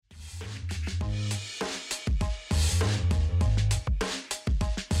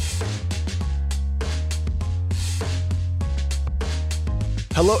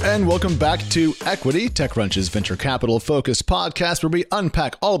Hello and welcome back to Equity, TechCrunch's venture capital focused podcast where we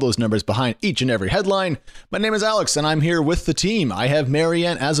unpack all those numbers behind each and every headline. My name is Alex and I'm here with the team. I have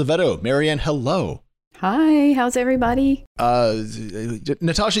Marianne Azevedo. Marianne, hello. Hi, how's everybody?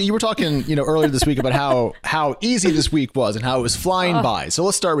 Natasha, you were talking, earlier this week about how easy this week was and how it was flying by. So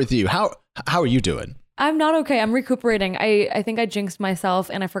let's start with you. How are you doing? I'm not okay. I'm recuperating. I think I jinxed myself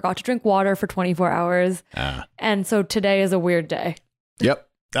and I forgot to drink water for 24 hours. And so today is a weird day. Yep.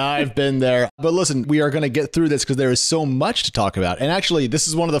 I've been there. But listen, we are going to get through this because there is so much to talk about. And actually, this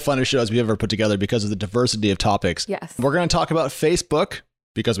is one of the funnest shows we've ever put together because of the diversity of topics. Yes. We're going to talk about Facebook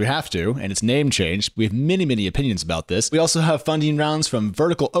because we have to, and its name changed. We have many, many opinions about this. We also have funding rounds from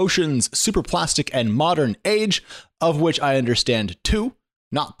Vertical Oceans, Superplastic, and Modern Age, of which I understand 2.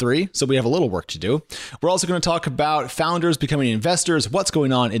 Not 3, so we have a little work to do. We're also going to talk about founders becoming investors, what's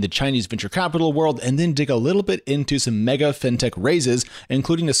going on in the Chinese venture capital world, and then dig a little bit into some mega fintech raises,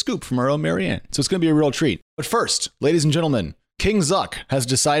 including a scoop from our own Marianne. So it's going to be a real treat. But first, ladies and gentlemen, King Zuck has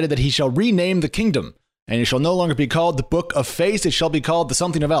decided that he shall rename the kingdom. And it shall no longer be called the Book of Face. It shall be called the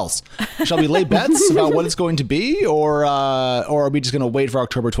something of else. Shall we lay bets about what it's going to be? Or are we just going to wait for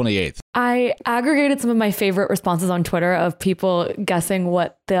October 28th? I aggregated some of my favorite responses on Twitter of people guessing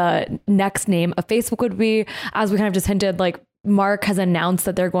what the next name of Facebook would be. As we kind of just hinted, like Mark has announced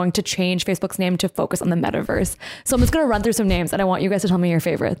that they're going to change Facebook's name to focus on the metaverse. So I'm just going to run through some names and I want you guys to tell me your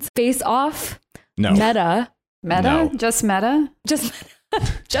favorites. Face Off. No. Meta. Meta? No. Just Meta?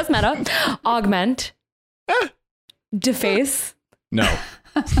 Just Meta. Augment. Deface. No.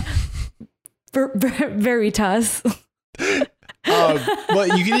 Veritas.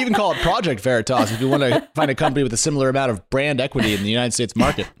 Well, you can even call it Project Veritas if you want to find a company with a similar amount of brand equity in the United States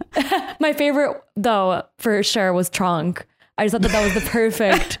market. My favorite, though, for sure, was Trunk. I just thought that was the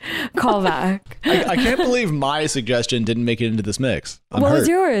perfect callback. I can't believe my suggestion didn't make it into this mix. What was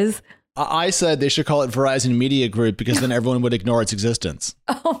yours? I said they should call it Verizon Media Group because then everyone would ignore its existence.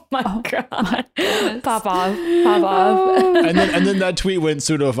 Oh my God. Pop off. And then that tweet went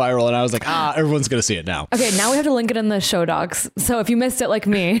pseudo viral and I was like, everyone's going to see it now. Okay, now we have to link it in the show docs. So if you missed it like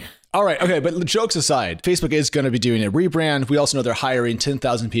me. All right. Okay. But jokes aside, Facebook is going to be doing a rebrand. We also know they're hiring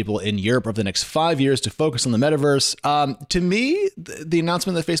 10,000 people in Europe over the next 5 years to focus on the metaverse. To me, the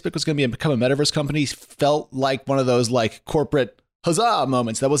announcement that Facebook was going to become a metaverse company felt like one of those like corporate huzzah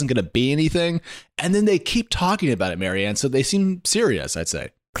moments that wasn't going to be anything. And then they keep talking about it, Marianne. So they seem serious, I'd say.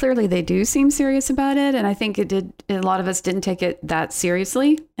 Clearly they do seem serious about it. And I think a lot of us didn't take it that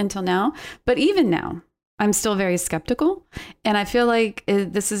seriously until now. But even now, I'm still very skeptical. And I feel like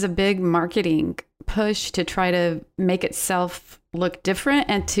this is a big marketing push to try to make itself look different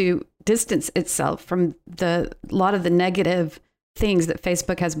and to distance itself from a lot of the negative things that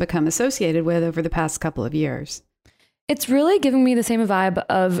Facebook has become associated with over the past couple of years. It's really giving me the same vibe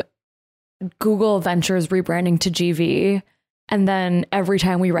of Google Ventures rebranding to GV. And then every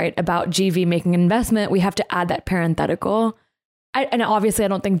time we write about GV making an investment, we have to add that parenthetical. And obviously, I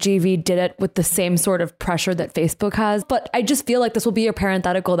don't think GV did it with the same sort of pressure that Facebook has. But I just feel like this will be a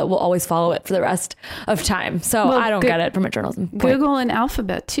parenthetical that will always follow it for the rest of time. So I don't get it from a journalism point. Google and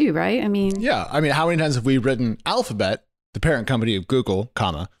Alphabet too, right? Yeah. I mean, how many times have we written Alphabet, the parent company of Google,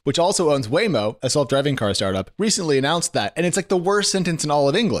 which also owns Waymo, a self-driving car startup, recently announced that. And it's like the worst sentence in all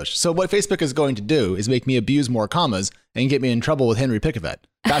of English. So what Facebook is going to do is make me abuse more commas and get me in trouble with Henry Picavet.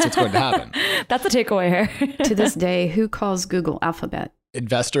 That's what's going to happen. That's the takeaway here. To this day, who calls Google Alphabet?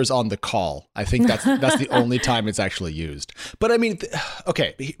 Investors on the call. I think that's the only time it's actually used. But I mean,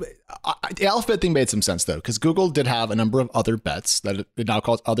 okay, the Alphabet thing made some sense though, because Google did have a number of other bets that it now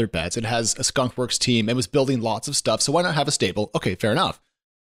calls other bets. It has a Skunkworks team. It was building lots of stuff. So why not have a stable? Okay, fair enough.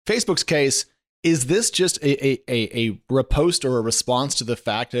 Facebook's case, is this just a riposte or a response to the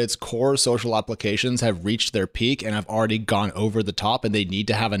fact that its core social applications have reached their peak and have already gone over the top and they need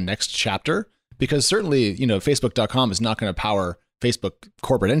to have a next chapter? Because certainly, Facebook.com is not going to power Facebook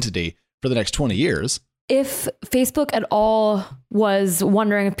corporate entity for the next 20 years. If Facebook at all was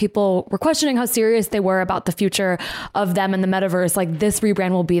wondering if people were questioning how serious they were about the future of them in the metaverse, like this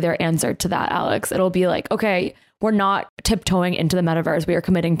rebrand will be their answer to that, Alex. It'll be like, okay, we're not tiptoeing into the metaverse. We are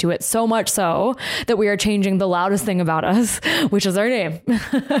committing to it so much so that we are changing the loudest thing about us, which is our name.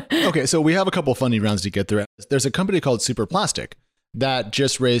 Okay, so we have a couple funding rounds to get through. There's a company called Superplastic that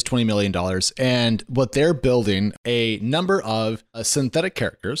just raised $20 million. And what they're building a number of synthetic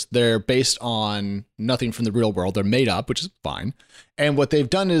characters. They're based on nothing from the real world. They're made up, which is fine. And what they've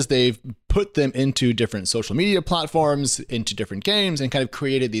done is they've put them into different social media platforms, into different games, and kind of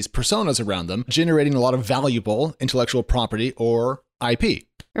created these personas around them, generating a lot of valuable intellectual property or IP.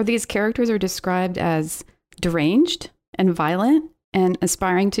 Are these characters described as deranged and violent and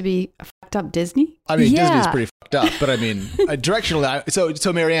aspiring to be a fucked up Disney. I mean, Yeah. Disney's pretty fucked up, but I mean, directionally.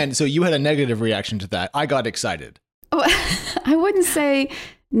 So Marianne, so you had a negative reaction to that. I got excited. Oh, I wouldn't say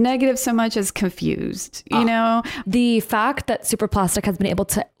negative so much as confused, you know? The fact that Superplastic has been able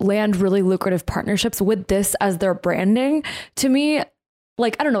to land really lucrative partnerships with this as their branding, to me,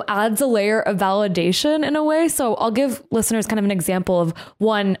 like, I don't know, adds a layer of validation in a way. So I'll give listeners kind of an example of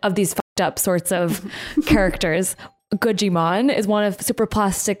one of these fucked up sorts of characters. Gujimon is one of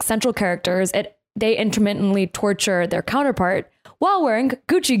Superplastic's central characters. They intermittently torture their counterpart while wearing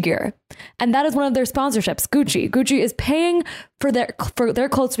Gucci gear. And that is one of their sponsorships, Gucci. Gucci is paying for their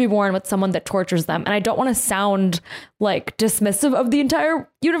clothes to be worn with someone that tortures them. And I don't want to sound like dismissive of the entire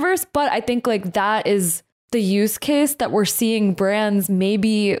universe, but I think like that is the use case that we're seeing brands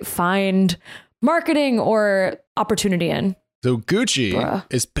maybe find marketing or opportunity in. So Gucci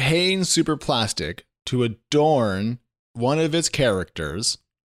is paying Superplastic to adorn one of its characters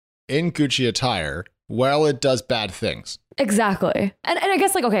in Gucci attire while it does bad things. Exactly. And I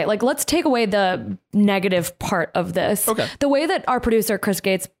guess like, okay, like let's take away the negative part of this. Okay. The way that our producer, Chris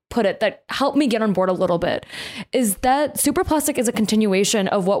Gates, put it that helped me get on board a little bit is that Superplastic is a continuation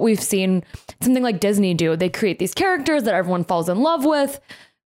of what we've seen something like Disney do. They create these characters that everyone falls in love with.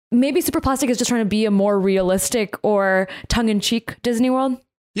 Maybe Superplastic is just trying to be a more realistic or tongue-in-cheek Disney World.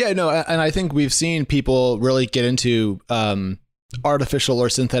 Yeah, no, and I think we've seen people really get into artificial or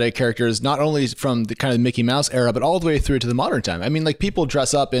synthetic characters, not only from the kind of Mickey Mouse era, but all the way through to the modern time. I mean, like people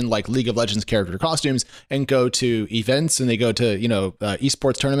dress up in like League of Legends character costumes and go to events and they go to,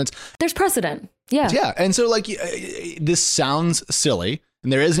 esports tournaments. There's precedent. Yeah. Yeah. And so like this sounds silly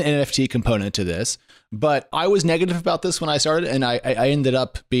and there is an NFT component to this, but I was negative about this when I started and I ended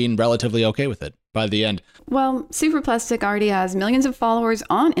up being relatively okay with it by the end. Well, Superplastic already has millions of followers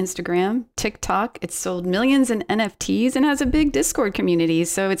on Instagram, TikTok. It's sold millions in NFTs and has a big Discord community.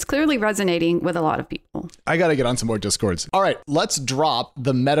 So it's clearly resonating with a lot of people. I got to get on some more Discords. All right, let's drop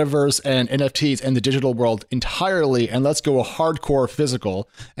the metaverse and NFTs and the digital world entirely. And let's go hardcore physical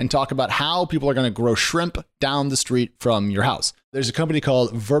and talk about how people are going to grow shrimp down the street from your house. There's a company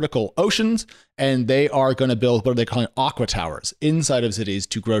called Vertical Oceans, and they are going to build what are they calling aqua towers inside of cities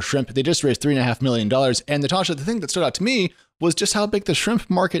to grow shrimp. They just raised $3.5 million. And Natasha, the thing that stood out to me was just how big the shrimp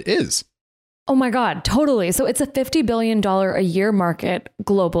market is. Oh my God, totally. So it's a $50 billion a year market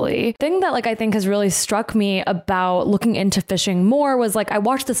globally. Thing that like I think has really struck me about looking into fishing more was like I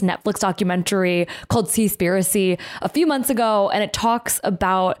watched this Netflix documentary called Seaspiracy a few months ago, and it talks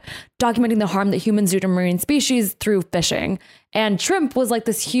about documenting the harm that humans do to marine species through fishing. And shrimp was like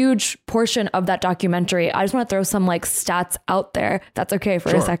this huge portion of that documentary. I just want to throw some like stats out there. That's okay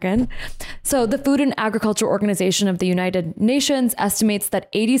for a second. So the Food and Agriculture Organization of the United Nations estimates that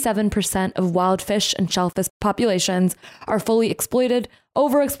 87% of wild fish and shellfish populations are fully exploited,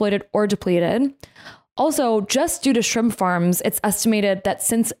 overexploited, or depleted. Also, just due to shrimp farms, it's estimated that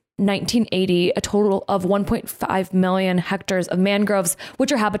since 1980, a total of 1.5 million hectares of mangroves,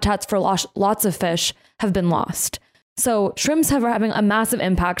 which are habitats for lots of fish, have been lost. So shrimps are having a massive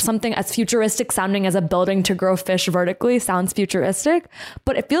impact. Something as futuristic sounding as a building to grow fish vertically sounds futuristic,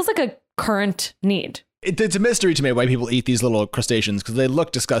 but it feels like a current need. It's a mystery to me why people eat these little crustaceans, because they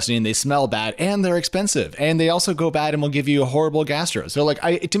look disgusting and they smell bad and they're expensive and they also go bad and will give you a horrible gastro. So like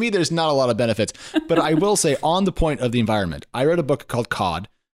to me, there's not a lot of benefits, but I will say on the point of the environment, I read a book called Cod,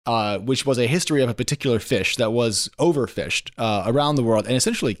 which was a history of a particular fish that was overfished around the world and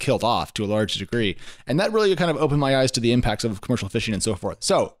essentially killed off to a large degree. And that really kind of opened my eyes to the impacts of commercial fishing and so forth.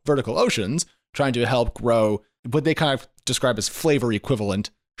 So Vertical Oceans trying to help grow what they kind of describe as flavor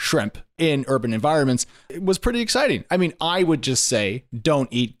equivalent shrimp in urban environments. It was pretty exciting. I mean, I would just say don't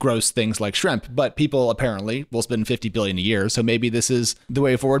eat gross things like shrimp, but people apparently will spend $50 billion a year. So maybe this is the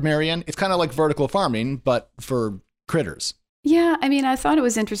way forward, Marianne. It's kind of like vertical farming, but for critters. Yeah, I mean, I thought it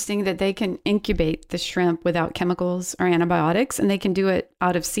was interesting that they can incubate the shrimp without chemicals or antibiotics, and they can do it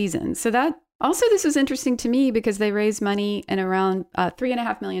out of season. So that also, this was interesting to me because they raised money in around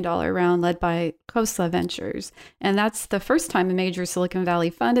 $3.5 million round led by Khosla Ventures. And that's the first time a major Silicon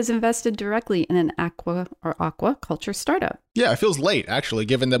Valley fund has invested directly in an aquaculture startup. Yeah, it feels late, actually,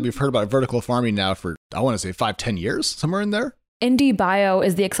 given that we've heard about vertical farming now for, I want to say 5-10 years, somewhere in there. IndieBio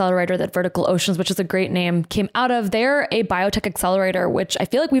is the accelerator that Vertical Oceans, which is a great name, came out of. They're a biotech accelerator, which I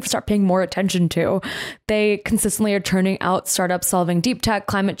feel like we have to start paying more attention to. They consistently are turning out startups solving deep tech,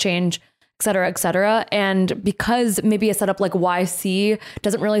 climate change, et cetera, et cetera. And because maybe a setup like YC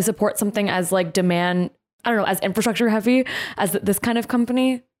doesn't really support something as like demand, I don't know, as infrastructure heavy as this kind of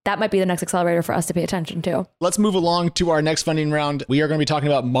company, that might be the next accelerator for us to pay attention to. Let's move along to our next funding round. We are going to be talking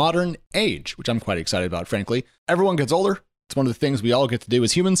about modern age, which I'm quite excited about, frankly. Everyone gets older. It's one of the things we all get to do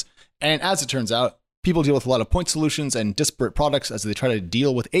as humans. And as it turns out, people deal with a lot of point solutions and disparate products as they try to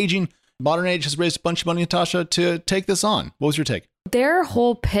deal with aging. Modern Age has raised a bunch of money, Natasha, to take this on. What was your take? Their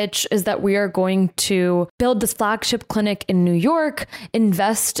whole pitch is that we are going to build this flagship clinic in New York,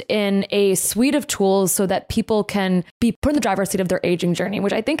 invest in a suite of tools so that people can be put in the driver's seat of their aging journey,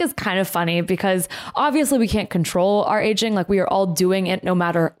 which I think is kind of funny because obviously we can't control our aging. Like we are all doing it no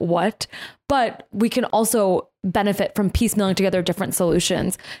matter what, but we can also benefit from piecemealing together different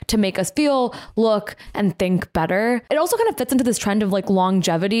solutions to make us feel, look, and think better. It also kind of fits into this trend of like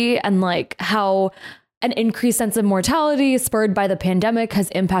longevity and like how an increased sense of mortality spurred by the pandemic has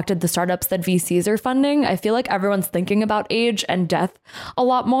impacted the startups that VCs are funding. I feel like everyone's thinking about age and death a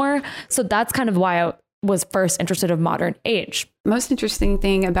lot more. So that's kind of why I was first interested in Modern Age. Most interesting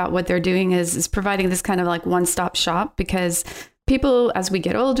thing about what they're doing is providing this kind of like one-stop shop, because people, as we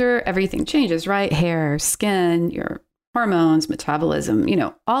get older, everything changes, right? Hair, skin, your hormones, metabolism,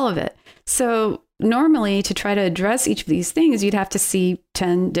 all of it. So normally to try to address each of these things, you'd have to see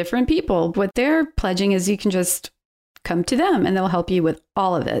 10 different people. What they're pledging is you can just come to them and they'll help you with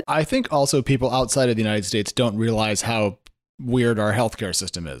all of it. I think also people outside of the United States don't realize how weird our healthcare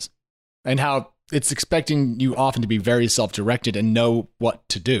system is and how it's expecting you often to be very self-directed and know what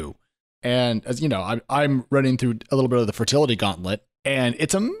to do. And as you know, I'm running through a little bit of the fertility gauntlet, and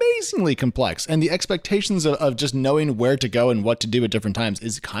it's amazingly complex. And the expectations of just knowing where to go and what to do at different times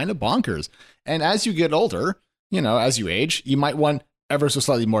is kind of bonkers. And as you get older, as you age, you might want ever so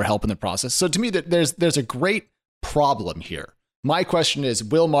slightly more help in the process. So to me, there's a great problem here. My question is,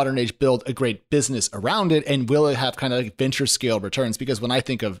 will Modern Age build a great business around it? And will it have kind of like venture scale returns? Because when I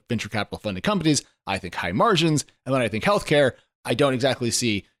think of venture capital funded companies, I think high margins. And when I think healthcare, I don't exactly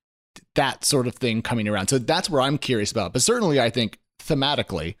see that sort of thing coming around. So that's where I'm curious about. But certainly I think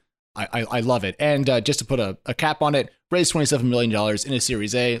thematically, I love it. And just to put a cap on it, raised $27 million in a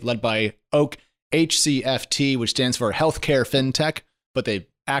Series A led by Oak HCFT, which stands for Healthcare FinTech, but they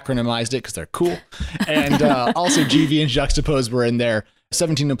acronymized it because they're cool. And also GV and Juxtapose were in there.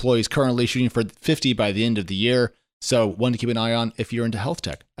 17 employees currently, shooting for 50 by the end of the year. So one to keep an eye on if you're into health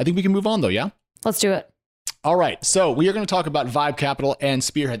tech. I think we can move on though, yeah? Let's do it. All right, so we are going to talk about Vibe Capital and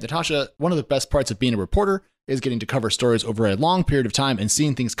Spearhead. Natasha, one of the best parts of being a reporter is getting to cover stories over a long period of time and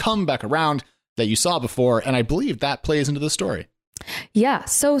seeing things come back around that you saw before. And I believe that plays into the story. Yeah.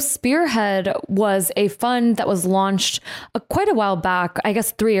 So Spearhead was a fund that was launched quite a while back, I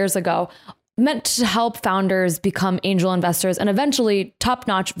guess 3 years ago, meant to help founders become angel investors and eventually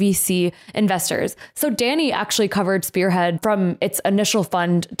top-notch VC investors. So Danny actually covered Spearhead from its initial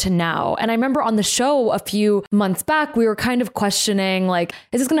fund to now. And I remember on the show a few months back, we were kind of questioning, like,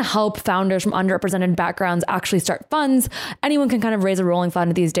 is this going to help founders from underrepresented backgrounds actually start funds? Anyone can kind of raise a rolling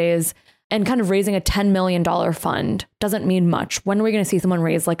fund these days. And kind of raising a $10 million fund doesn't mean much. When are we going to see someone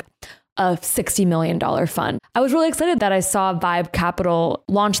raise like a $60 million fund? I was really excited that I saw Vibe Capital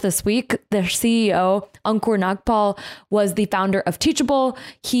launch this week. Their CEO, Ankur Nagpal, was the founder of Teachable.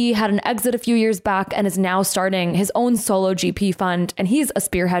 He had an exit a few years back and is now starting his own solo GP fund. And he's a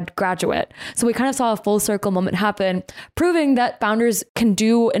Spearhead graduate. So we kind of saw a full circle moment happen, proving that founders can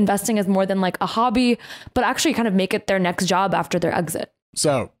do investing as more than like a hobby, but actually kind of make it their next job after their exit.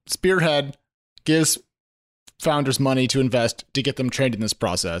 So Spearhead gives founders money to invest to get them trained in this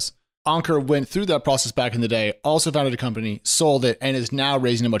process. Ankur went through that process back in the day, also founded a company, sold it, and is now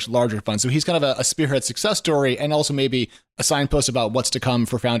raising a much larger fund. So he's kind of a Spearhead success story and also maybe a signpost about what's to come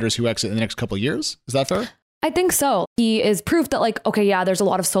for founders who exit in the next couple of years. Is that fair? I think so. He is proof that like, okay, yeah, there's a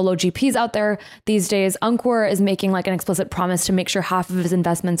lot of solo GPs out there these days. Ankur is making like an explicit promise to make sure half of his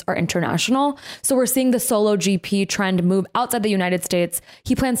investments are international. So we're seeing the solo GP trend move outside the United States.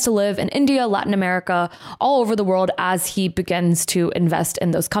 He plans to live in India, Latin America, all over the world as he begins to invest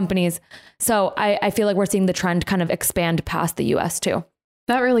in those companies. So I feel like we're seeing the trend kind of expand past the US too.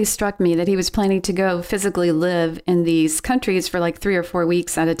 That really struck me that he was planning to go physically live in these countries for like 3 or 4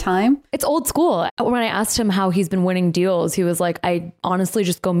 weeks at a time. It's old school. When I asked him how he's been winning deals, he was like, I honestly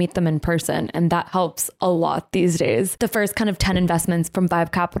just go meet them in person. And that helps a lot these days. The first kind of 10 investments from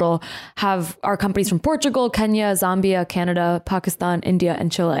Vibe Capital are companies from Portugal, Kenya, Zambia, Canada, Pakistan, India,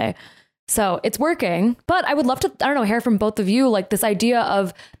 and Chile. So it's working, but I would love to, hear from both of you, like this idea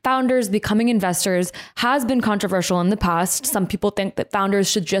of founders becoming investors has been controversial in the past. Some people think that founders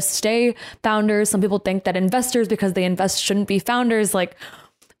should just stay founders. Some people think that investors, because they invest, shouldn't be founders. Like,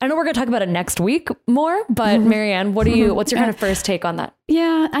 I know we're going to talk about it next week more, but Marianne, what's your kind of first take on that?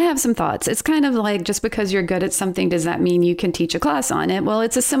 Yeah, I have some thoughts. It's kind of like, just because you're good at something, does that mean you can teach a class on it? Well,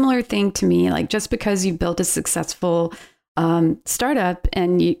 it's a similar thing to me. Like, just because you built a successful startup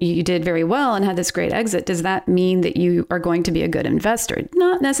and you did very well and had this great exit, does that mean that you are going to be a good investor?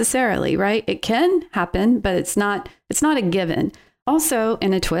 Not necessarily, right? It can happen, but it's not a given. Also,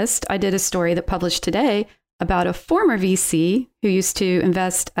 in a twist, I did a story that published today about a former VC who used to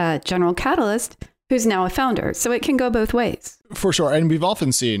invest at General Catalyst, who's now a founder. So it can go both ways. For sure. And we've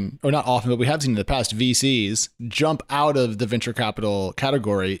often seen, or not often, but we have seen in the past, VCs jump out of the venture capital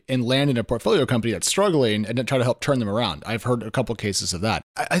category and land in a portfolio company that's struggling and then try to help turn them around. I've heard a couple cases of that.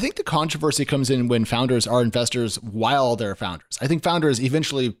 I think the controversy comes in when founders are investors while they're founders. I think founders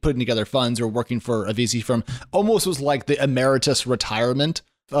eventually putting together funds or working for a VC firm almost was like the emeritus retirement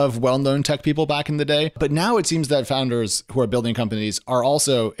of well-known tech people back in the day. But now it seems that founders who are building companies are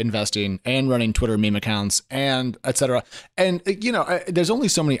also investing and running Twitter meme accounts and et cetera. And, there's only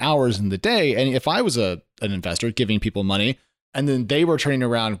so many hours in the day. And if I was an investor giving people money and then they were turning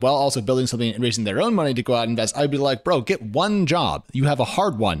around while also building something and raising their own money to go out and invest, I'd be like, bro, get one job. You have a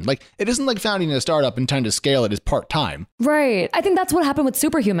hard one. Like, it isn't like founding a startup and trying to scale it is part-time. Right. I think that's what happened with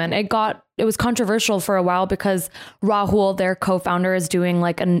Superhuman. It was controversial for a while because Rahul, their co-founder, is doing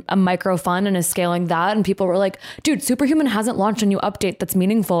like a micro fund and is scaling that. And people were like, dude, Superhuman hasn't launched a new update that's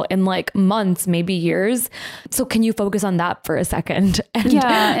meaningful in like months, maybe years. So can you focus on that for a second?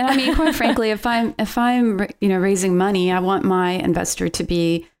 Yeah. And I mean, quite frankly, if I'm raising money, I want my investor to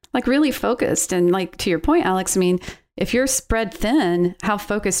be like really focused. And like, to your point, Alex, I mean, if you're spread thin, how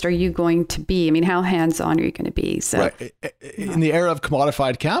focused are you going to be? I mean, how hands-on are you going to be? So right. In the era of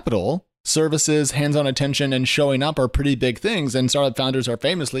commodified capital, services, hands-on attention, and showing up are pretty big things. And startup founders are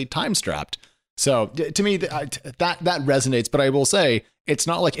famously time-strapped. So to me, that resonates. But I will say, it's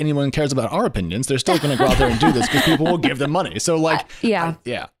not like anyone cares about our opinions. They're still going to go out there and do this because people will give them money. So like, yeah.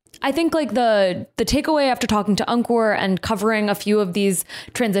 I think like the takeaway after talking to Ankur and covering a few of these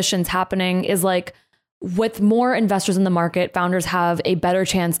transitions happening is like, with more investors in the market, founders have a better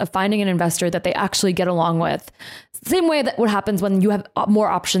chance of finding an investor that they actually get along with. Same way that what happens when you have more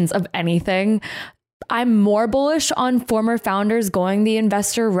options of anything. I'm more bullish on former founders going the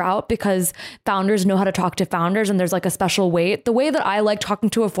investor route because founders know how to talk to founders and there's like a special weight. The way that I like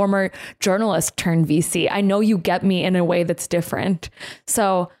talking to a former journalist turned VC. I know you get me in a way that's different.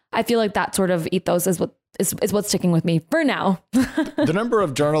 So I feel like that sort of ethos is what's sticking with me for now. The number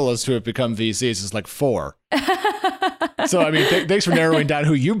of journalists who have become VCs is like 4. So, I mean, thanks for narrowing down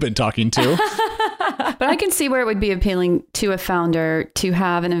who you've been talking to. But I can see where it would be appealing to a founder to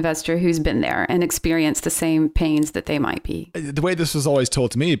have an investor who's been there and experienced the same pains that they might be. The way this was always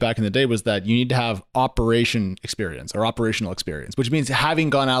told to me back in the day was that you need to have operational experience, which means having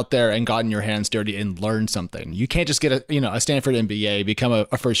gone out there and gotten your hands dirty and learned something. You can't just get a Stanford MBA, become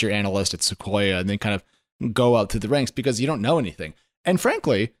a first-year analyst at Sequoia, and then kind of go up through the ranks because you don't know anything. And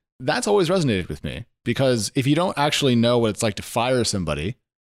frankly, that's always resonated with me because if you don't actually know what it's like to fire somebody,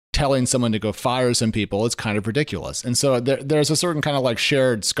 telling someone to go fire some people is kind of ridiculous. And so there's a certain kind of like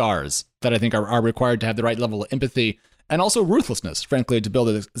shared scars that I think are required to have the right level of empathy and also ruthlessness, frankly, to build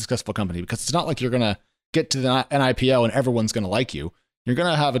a successful company, because it's not like you're going to get to an IPO and everyone's going to like you. You're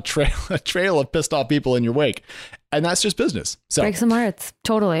going to have a trail of pissed off people in your wake. And that's just business. So break some hearts.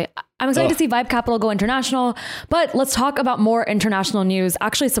 Totally. I'm excited to see Vibe Capital go international, but let's talk about more international news,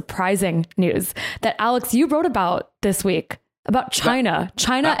 actually surprising news that Alex, you wrote about this week. About China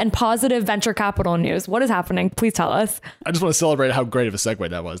and positive venture capital news. What is happening? Please tell us. I just want to celebrate how great of a segue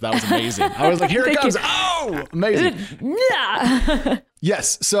that was. That was amazing. I was like, here it comes. Oh, amazing. Yeah.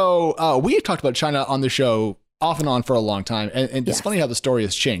 Yes. So we've talked about China on the show off and on for a long time. And it's funny how the story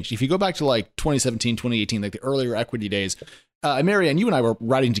has changed. If you go back to like 2017, 2018, like the earlier equity days, Marianne, you and I were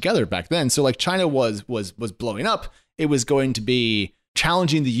writing together back then. So like China was blowing up. It was going to be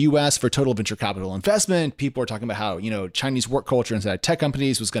challenging the US for total venture capital investment. People were talking about how, Chinese work culture inside tech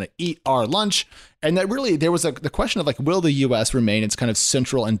companies was going to eat our lunch. And that really, there was the question of like, will the US remain its kind of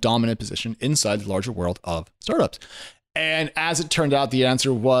central and dominant position inside the larger world of startups? And as it turned out, the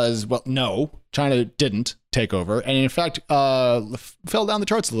answer was, well, no, China didn't take over. And in fact, fell down the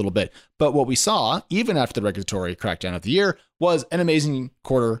charts a little bit. But what we saw, even after the regulatory crackdown of the year, was an amazing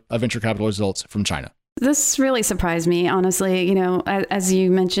quarter of venture capital results from China. This really surprised me, honestly. As you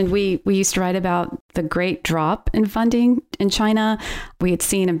mentioned, we used to write about the great drop in funding in China. We had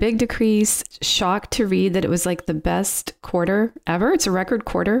seen a big decrease, shocked to read that it was like the best quarter ever. It's a record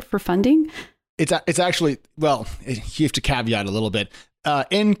quarter for funding. It's actually, well, you have to caveat a little bit.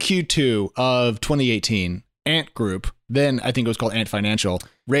 In Q2 of 2018, Ant Group, then I think it was called Ant Financial,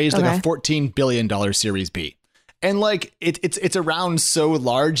 raised like a $14 billion Series B. And like it's around so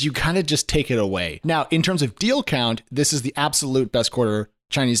large, you kind of just take it away. Now, in terms of deal count, this is the absolute best quarter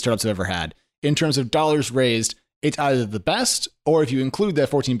Chinese startups have ever had. In terms of dollars raised, it's either the best, or if you include that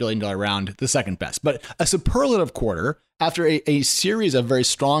 $14 billion round, the second best. But a superlative quarter after a series of very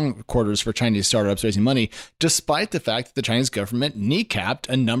strong quarters for Chinese startups raising money, despite the fact that the Chinese government kneecapped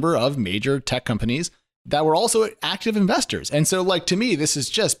a number of major tech companies that were also active investors. And so, like, to me, this is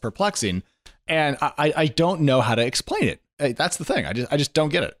just perplexing. And I don't know how to explain it. That's the thing. I just don't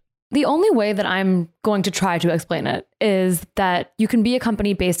get it. The only way that I'm going to try to explain it is that you can be a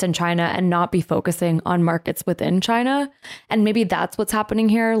company based in China and not be focusing on markets within China. And maybe that's what's happening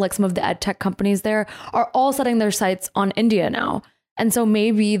here. Like some of the ed tech companies there are all setting their sights on India now. And so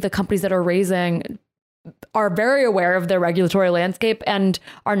maybe the companies that are raising are very aware of their regulatory landscape and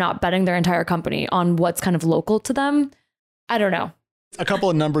are not betting their entire company on what's kind of local to them. I don't know. A couple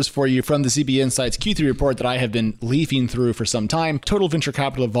of numbers for you from the CB Insights Q3 report that I have been leafing through for some time. Total venture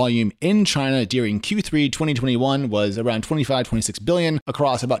capital volume in China during Q3 2021 was around 26 billion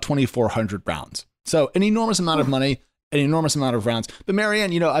across about 2,400 rounds. So an enormous amount of money, an enormous amount of rounds. But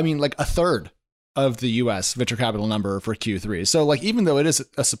Marianne, like a third of the US venture capital number for Q3. So like, even though it is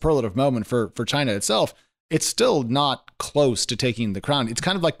a superlative moment for China itself, it's still not close to taking the crown. It's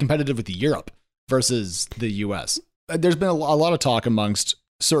kind of like competitive with Europe versus the US. There's been a lot of talk amongst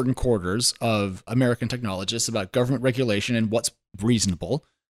certain quarters of American technologists about government regulation and what's reasonable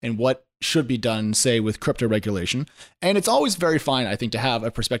and what should be done, say, with crypto regulation. And it's always very fine, I think, to have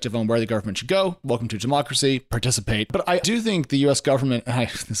a perspective on where the government should go. Welcome to democracy, participate. But I do think the US government,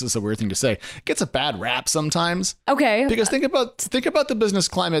 this is a weird thing to say, gets a bad rap sometimes. Okay. Because think about the business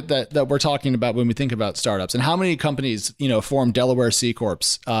climate that we're talking about when we think about startups, and how many companies, form Delaware C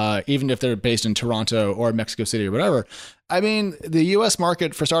Corps, even if they're based in Toronto or Mexico City or whatever. I mean, the US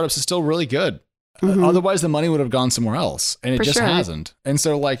market for startups is still really good. Mm-hmm. Otherwise, the money would have gone somewhere else, and it hasn't. And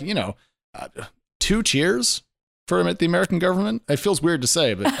so, like, 2 cheers for the American government. It feels weird to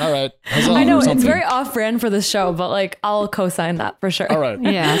say, but all right. I know it's very off-brand for this show, but like, I'll co-sign that for sure. All right.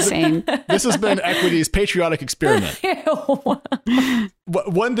 Yeah, same. This has been Equity's patriotic experiment.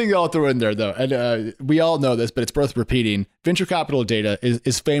 One thing I'll throw in there, though, and we all know this, but it's worth repeating: venture capital data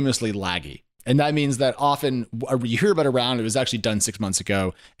is famously laggy. And that means that often you hear about a round, it was actually done 6 months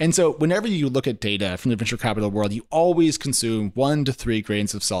ago. And so whenever you look at data from the venture capital world, you always consume 1 to 3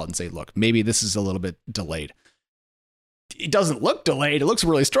 grains of salt and say, look, maybe this is a little bit delayed. It doesn't look delayed. It looks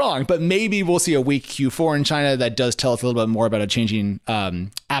really strong, but maybe we'll see a weak Q4 in China that does tell us a little bit more about a changing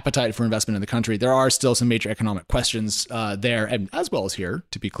appetite for investment in the country. There are still some major economic questions there, and as well as here,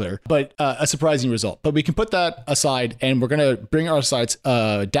 to be clear, but a surprising result. But we can put that aside, and we're going to bring our sights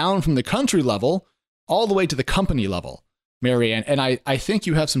down from the country level all the way to the company level, Marianne. And I think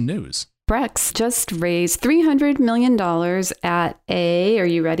you have some news. Brex just raised $300 million at are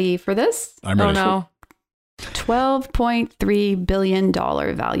you ready for this? I'm ready. Oh, no. $12.3 billion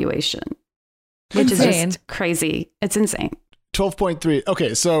valuation, which insane. Is just crazy. It's insane. 12.3.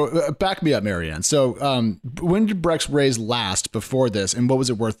 Okay, so back me up, Marianne. So when did Brex raise last before this, and what was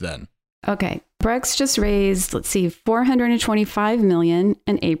it worth then? Okay, Brex just raised, $425 million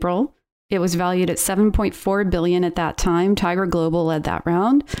in April. It was valued at $7.4 billion at that time. Tiger Global led that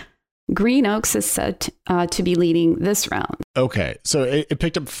round. Green Oaks is set to be leading this round. Okay, so it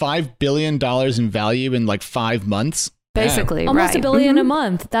picked up $5 billion in value in like 5 months? Basically, almost right. $1 billion a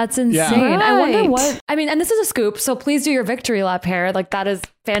month. That's insane. Yeah. Right. I wonder what, and this is a scoop, so please do your victory lap here. Like, that is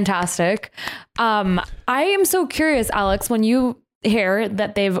fantastic. I am so curious, Alex, when you hear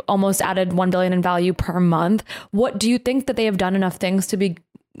that they've almost added $1 billion in value per month, what do you think that they have done enough things to be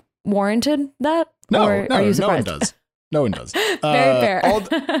warranted that? No, or are you surprised? No one does. No one does. Very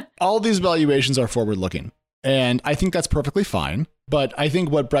fair. all these valuations are forward-looking, and I think that's perfectly fine. But I think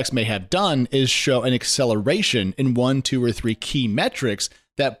what Brex may have done is show an acceleration in 1, 2, or 3 key metrics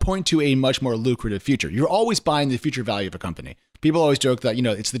that point to a much more lucrative future. You're always buying the future value of a company. People always joke that,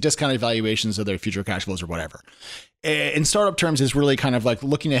 it's the discounted valuations of their future cash flows or whatever. In startup terms, is really kind of like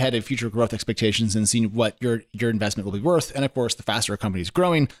looking ahead at future growth expectations and seeing what your investment will be worth. And of course, the faster a company is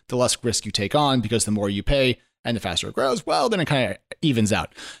growing, the less risk you take on, because the more you pay and the faster it grows, well, then it kind of evens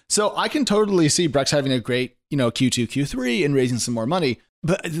out. So I can totally see Brex having a great, Q2, Q3 and raising some more money.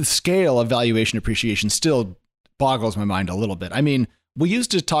 But the scale of valuation appreciation still boggles my mind a little bit. I mean, we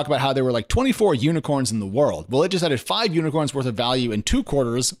used to talk about how there were like 24 unicorns in the world. Well, it just added 5 unicorns worth of value in 2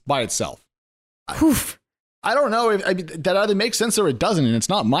 quarters by itself. I don't know if that either makes sense or it doesn't, and it's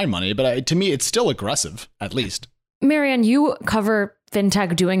not my money, but to me, it's still aggressive, at least. Marianne, you cover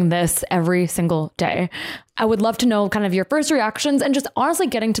fintech doing this every single day. I would love to know kind of your first reactions and just honestly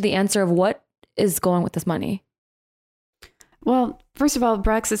getting to the answer of what is going with this money. Well, First of all,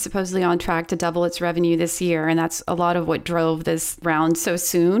 Brex is supposedly on track to double its revenue this year, and that's a lot of what drove this round so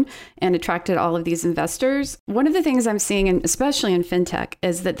soon and attracted all of these investors. One of the things I'm seeing, and especially in fintech,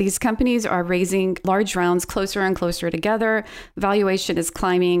 is that these companies are raising large rounds closer and closer together. Valuation is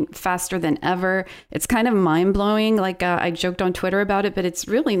climbing faster than ever. It's kind of mind-blowing. Like I joked on Twitter about it, but it's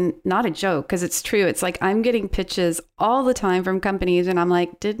really not a joke because it's true. It's like I'm getting pitches all the time from companies, and I'm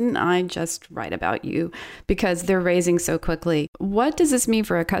like, didn't I just write about you? Because they're raising so quickly. What does this mean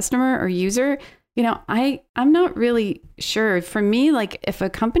for a customer or user? You know, I'm not really sure. For me, like if a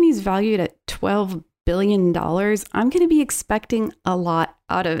company's valued at $12 billion, I'm going to be expecting a lot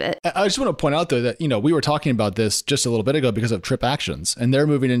out of it. I just want to point out though that, you know, we were talking about this just a little bit ago because of TripActions, and they're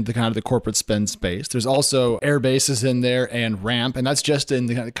moving into kind of the corporate spend space. There's also Airbase is in there and Ramp, and that's just in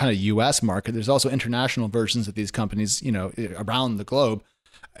the kind of US market. There's also international versions of these companies, you know, around the globe.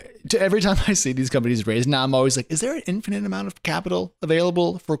 Every time I see these companies raise, now I'm always like, is there an infinite amount of capital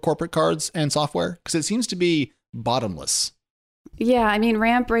available for corporate cards and software? Because it seems to be bottomless. Yeah, I mean,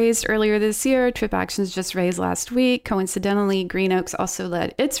 Ramp raised earlier this year. TripActions just raised last week. Coincidentally, Green Oaks also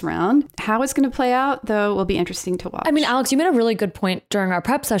led its round. How it's going to play out, though, will be interesting to watch. I mean, Alex, you made a really good point during our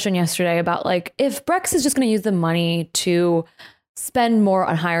prep session yesterday about like, if Brex is just going to use the money to spend more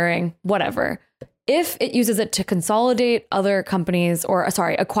on hiring, whatever. If it uses it to consolidate other companies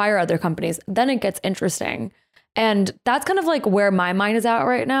acquire other companies, then it gets interesting. And that's kind of like where my mind is at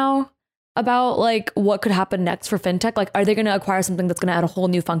right now about like what could happen next for fintech. Like, are they going to acquire something that's going to add a whole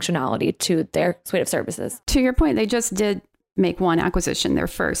new functionality to their suite of services? To your point, they just did make one acquisition, their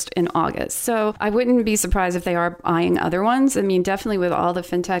first, in August. So I wouldn't be surprised if they are eyeing other ones. I mean, definitely with all the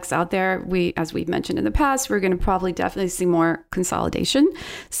fintechs out there, as we've mentioned in the past, we're going to probably definitely see more consolidation.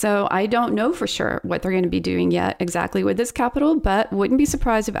 So I don't know for sure what they're going to be doing yet exactly with this capital, but wouldn't be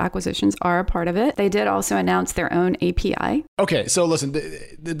surprised if acquisitions are a part of it. They did also announce their own API. Okay, so listen,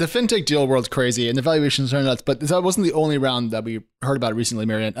 the fintech deal world's crazy and the valuations are nuts, but that wasn't the only round that we heard about recently,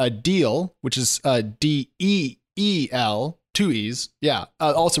 Marianne. A Deel, which is DEEL, 2 E's. Yeah.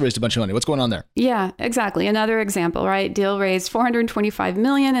 Also raised a bunch of money. What's going on there? Yeah, exactly. Another example, right? Deel raised $425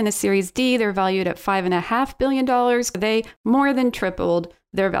 million in a Series D. They're valued at $5.5 billion. They more than tripled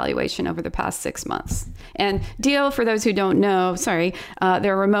their valuation over the past 6 months. And Deel, for those who don't know,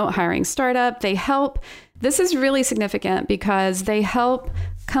 they're a remote hiring startup. This is really significant because they help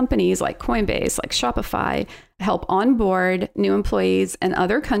companies like Coinbase, like Shopify, help onboard new employees in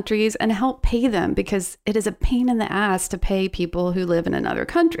other countries and help pay them because it is a pain in the ass to pay people who live in another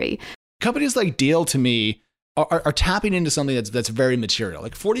country. Companies like Deel, to me, are tapping into something that's very material.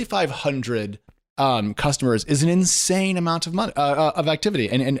 Like 4,500 customers is an insane amount of money, of activity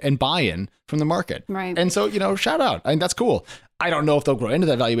and buy-in from the market. Right. And so, you know, shout out. I mean, that's cool. I don't know if they'll grow into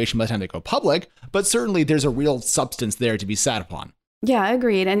that valuation by the time they go public, but certainly there's a real substance there to be sat upon. Yeah,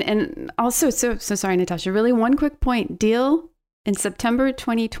 agreed. And also, so sorry, Natasha, really one quick point. Deel in September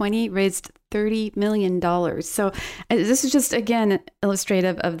 2020 raised $30 million. So this is just, again,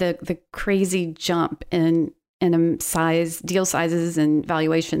 illustrative of the crazy jump in deal sizes and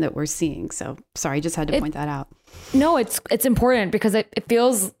valuation that we're seeing. So sorry, just had to point that out. No, it's important because it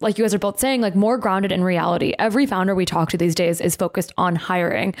feels like you guys are both saying like more grounded in reality. Every founder we talk to these days is focused on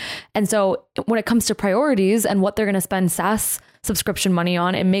hiring. And so when it comes to priorities and what they're going to spend SaaS subscription money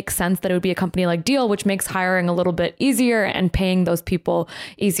on, it makes sense that it would be a company like Deel, which makes hiring a little bit easier and paying those people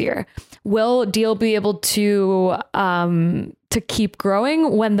easier. Will Deel be able to keep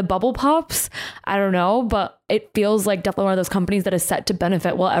growing when the bubble pops? I don't know, but it feels like definitely one of those companies that is set to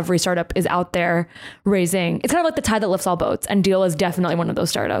benefit while every startup is out there raising. It's kind of like the tide that lifts all boats, and Deel is definitely one of those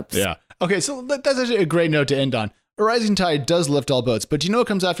startups. Yeah. Okay, so that's actually a great note to end on. A rising tide does lift all boats, but do you know what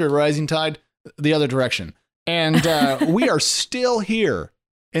comes after a rising tide? The other direction. And we are still here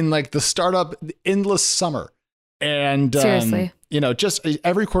in like the startup endless summer. And seriously, you know, just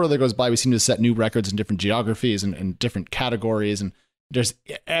every quarter that goes by, we seem to set new records in different geographies and different categories. And there's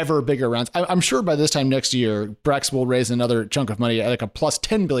ever bigger rounds. I'm sure by this time next year, Brex will raise another chunk of money at like a plus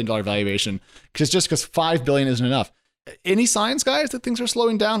 $10 billion valuation because $5 billion isn't enough. Any signs, guys, that things are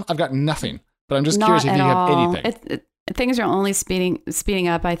slowing down? I've got nothing, but I'm just curious if you have anything. Things are only speeding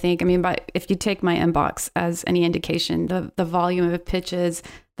up, I think. I mean, but if you take my inbox as any indication, the volume of pitches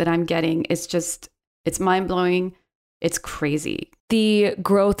that I'm getting, it's mind blowing. It's crazy. The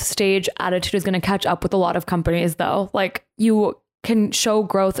growth stage attitude is going to catch up with a lot of companies, though. Like, you can show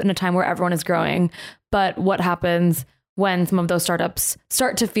growth in a time where everyone is growing, but what happens when some of those startups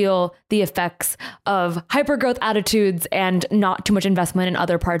start to feel the effects of hyper-growth attitudes and not too much investment in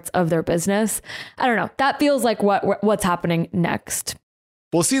other parts of their business? I don't know. That feels like what's happening next.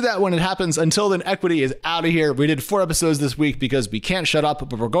 We'll see that when it happens. Until then, Equity is out of here. We did 4 episodes this week because we can't shut up,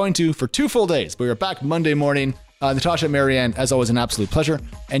 but we're going to for 2 full days. We are back Monday morning. Natasha, Marianne, as always, an absolute pleasure.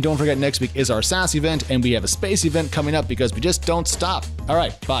 And don't forget, next week is our SAS event, and we have a space event coming up because we just don't stop. All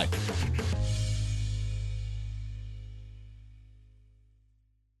right, bye.